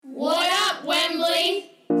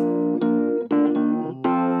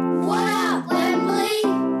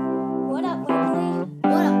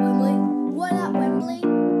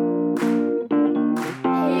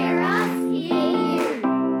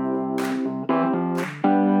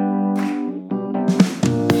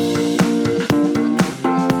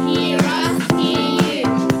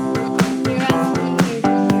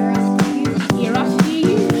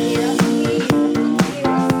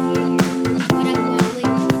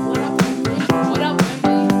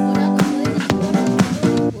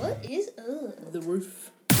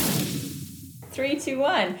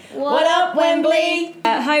1. What up, Wembley?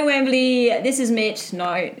 Hi, Wembley. This is Mitch.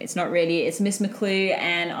 No, it's not really. It's Miss McClue,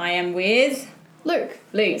 and I am with... Luke.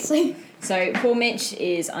 So poor Mitch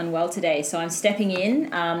is unwell today, so I'm stepping in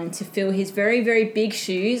to fill his very, very big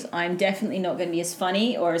shoes. I'm definitely not going to be as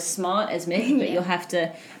funny or as smart as Mitch, but you'll have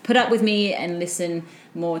to put up with me and listen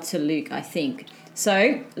more to Luke, I think.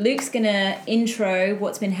 So Luke's going to intro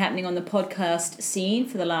what's been happening on the podcast scene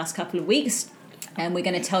for the last couple of weeks, and we're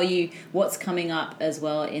going to tell you what's coming up as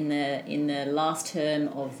well in the last term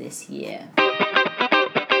of this year.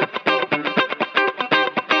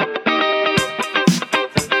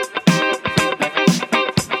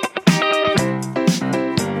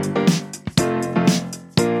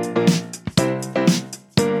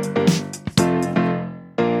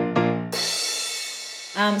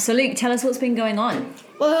 So Luke, tell us what's been going on.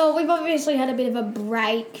 Well, we've obviously had a bit of a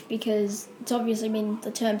break because it's obviously been the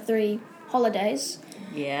term 3 holidays.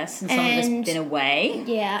 Yes, and some of us been away.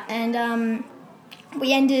 Yeah, and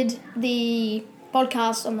we ended the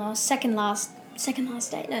podcast on the second last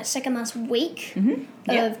week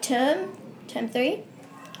of term 3.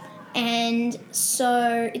 And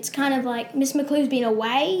so it's kind of like Miss McClue's been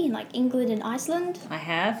away in like England and Iceland. I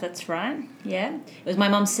have, that's right. Yeah. It was my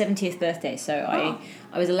mum's 70th birthday, so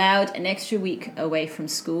I was allowed an extra week away from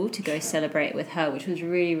school to go celebrate with her, which was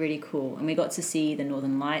really, really cool. And we got to see the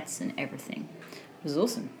Northern Lights and everything. It was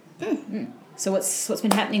awesome. So what's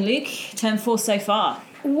been happening, Luke? Term 4 so far?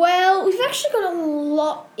 Well, we've actually got a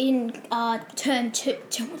lot in term 2.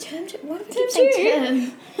 What did I keep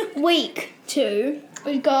saying? Term. Week 2.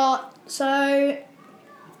 We've got, so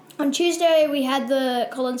on Tuesday we had the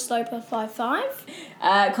Colin Sloper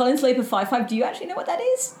 5-5. Colin Sloper 5-5, do you actually know what that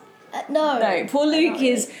is? No. No, poor Luke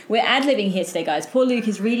we're ad-libbing here today, guys. Poor Luke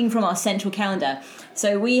is reading from our central calendar.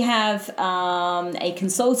 So we have a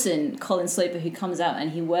consultant, Colin Sloper, who comes out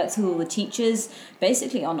and he works with all the teachers,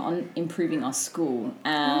 basically on improving our school.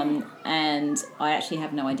 And I actually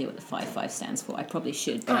have no idea what the 5-5 stands for. I probably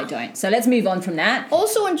should, but I don't. So let's move on from that.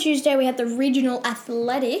 Also on Tuesday we had the regional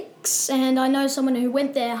athletics, and I know someone who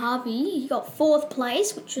went there, Harvey. He got 4th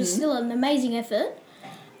place, which was still an amazing effort.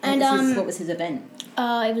 And what was his event?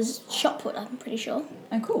 It was shot put, I'm pretty sure.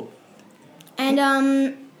 Oh, cool.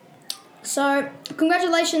 And so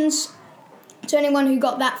congratulations to anyone who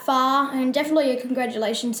got that far, and definitely a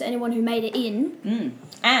congratulations to anyone who made it in.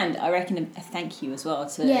 And I reckon a thank you as well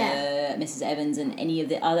to Mrs. Evans and any of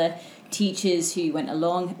the other teachers who went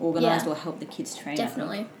along, organised or helped the kids train.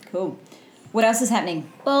 Definitely. Cool. What else is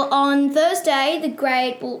happening? Well, on Thursday, the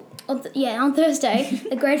grade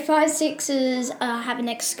 5-6s have an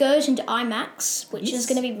excursion to IMAX, which is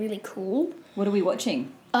going to be really cool. What are we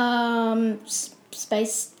watching?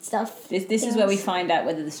 Space stuff. This is where we find out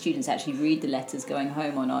whether the students actually read the letters going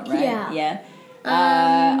home or not, right? Yeah.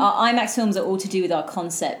 Our IMAX films are all to do with our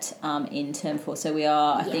concept in term 4. So we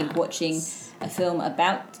are, I think, watching a film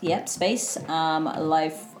about space,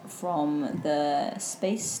 live from the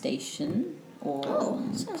space station. Or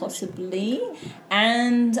possibly,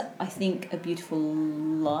 and I think a beautiful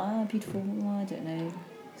lie, I don't know,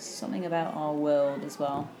 something about our world as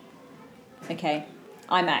well. Okay,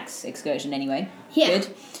 IMAX excursion anyway. Yeah. Good.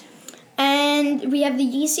 And we have the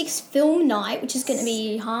Year 6 film night, which is going to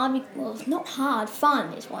be hard. Well, not hard,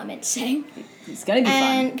 fun is what I meant to say. It's going to be fun.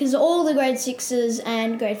 And because all the grade 6s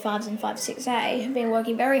and grade 5s and 5-6A have been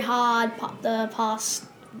working very hard the past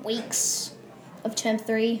weeks of term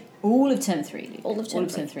 3. All of term 3. All of term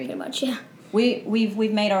 3. Pretty much, yeah.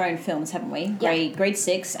 We've made our own films, haven't we? Grade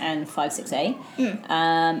 6 and 5-6A.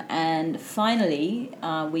 And finally,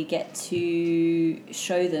 we get to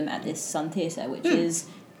show them at this Sun Theatre, which is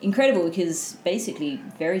incredible because basically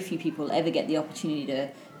very few people ever get the opportunity to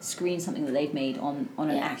screen something that they've made on an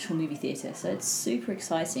actual movie theatre. So it's super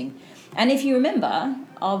exciting. And if you remember,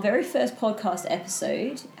 our very first podcast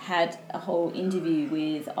episode had a whole interview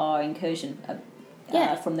with our incursion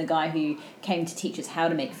from the guy who came to teach us how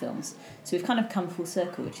to make films. So we've kind of come full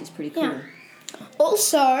circle, which is pretty cool. Yeah.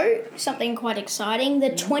 Also, something quite exciting, the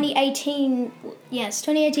 2018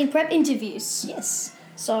 prep interviews. Yes.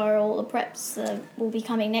 So all the preps that will be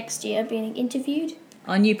coming next year being interviewed.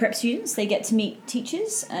 Our new prep students, they get to meet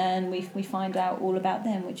teachers and we find out all about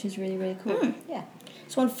them, which is really, really cool. Yeah.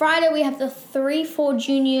 So on Friday we have the 3-4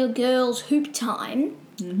 junior girls hoop time,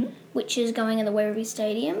 which is going in the Werribee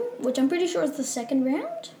Stadium, which I'm pretty sure is the second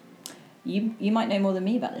round. You might know more than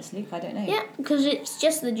me about this, Luke. I don't know. Yeah, because it's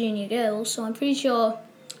just the junior girls, so I'm pretty sure.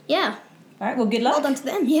 Yeah. All right. Well, good luck. Well done to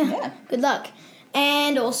them. Yeah. Good luck.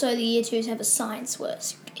 And also the year 2s have a science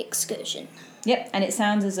excursion. Yep, and it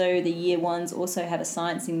sounds as though the year 1s also have a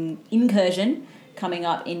science incursion coming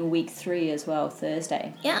up in week 3 as well,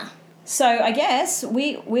 Thursday. Yeah. So I guess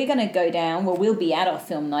we're going to go down. Well, we'll be at our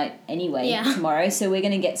film night anyway tomorrow. So we're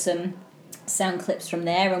going to get some sound clips from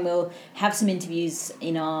there, and we'll have some interviews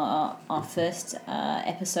in our first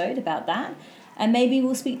episode about that. And maybe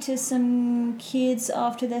we'll speak to some kids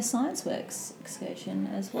after their Science Works excursion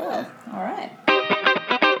as well. Yeah. All right.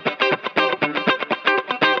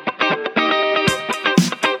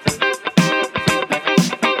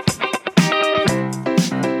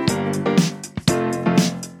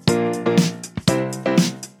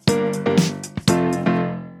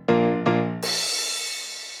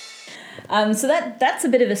 So that's a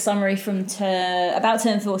bit of a summary from about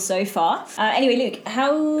Term 4 so far. Anyway, Luke,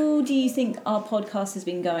 how do you think our podcast has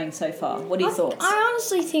been going so far? What are your thoughts? I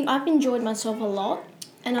honestly think I've enjoyed myself a lot,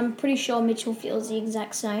 and I'm pretty sure Mitchell feels the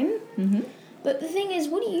exact same. Mm-hmm. But the thing is,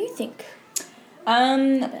 what do you think?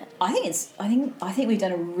 I think we've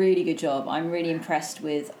done a really good job. I'm really impressed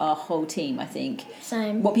with our whole team. I think.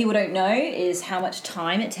 Same. What people don't know is how much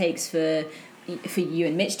time it takes for you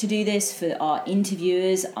and Mitch to do this, for our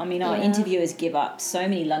interviewers. I mean, our interviewers give up so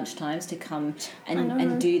many lunchtimes to come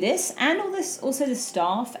and do this, and also the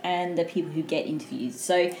staff and the people who get interviews.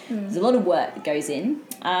 So there's a lot of work that goes in.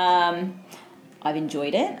 I've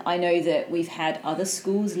enjoyed it. I know that we've had other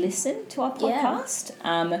schools listen to our podcast,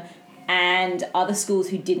 and other schools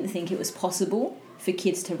who didn't think it was possible for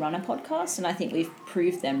kids to run a podcast, and I think we've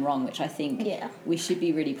proved them wrong, which I think we should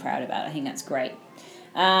be really proud about. I think that's great.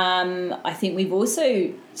 I think we've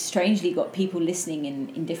also strangely got people listening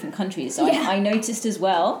in different countries. So I noticed as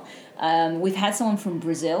well, we've had someone from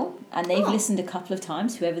Brazil, and they've listened a couple of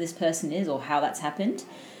times, whoever this person is or how that's happened.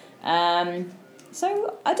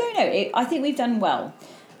 So I don't know. I think we've done well.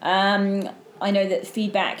 I know that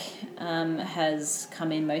feedback has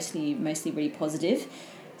come in mostly really positive.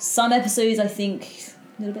 Some episodes I think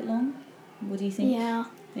a little bit long. What do you think?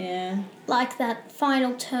 Yeah. Like that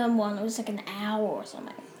final term one, it was like an hour or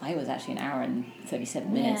something. I was actually an hour and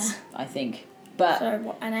 37 minutes, I think. But so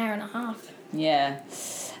what, an hour and a half. Yeah.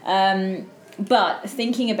 But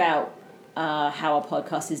thinking about how our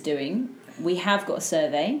podcast is doing, we have got a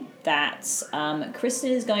survey that Kristen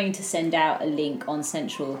is going to send out a link on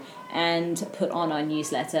Central and put on our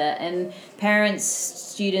newsletter. And parents,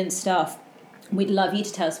 students, staff, we'd love you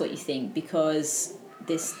to tell us what you think, because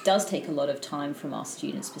this does take a lot of time from our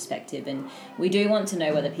students' perspective, and we do want to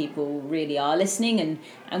know whether people really are listening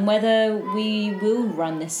and whether we will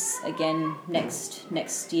run this again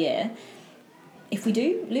next year. If we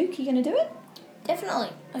do, Luke, are you going to do it? Definitely.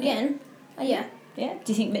 Again. Yeah. Yeah?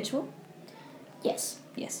 Do you think Mitch will? Yes.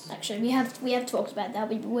 Yes. Actually, we have talked about that.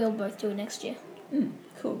 We'll both do it next year.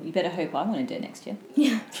 Cool. You better hope I want to do it next year.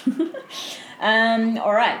 Yeah.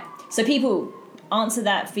 All right. So people, answer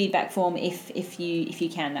that feedback form if you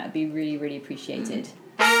can. That would be really, really appreciated.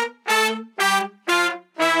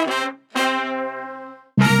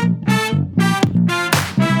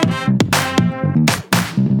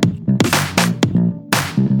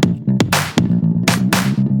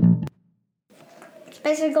 It's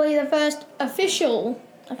basically the first official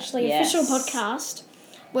podcast.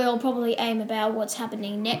 We'll probably aim about what's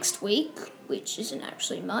happening next week, which isn't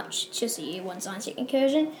actually much. It's just a Year 1 science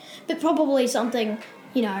incursion. But probably something,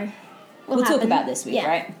 we'll talk about this week,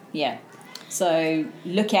 right? Yeah. So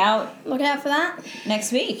look out. Look out for that.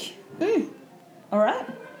 Next week. All right.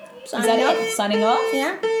 Signing off. Signing off?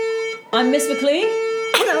 Yeah. I'm Miss McClue.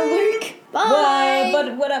 And I'm Luke. Bye.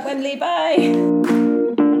 What up, Wembley? Bye.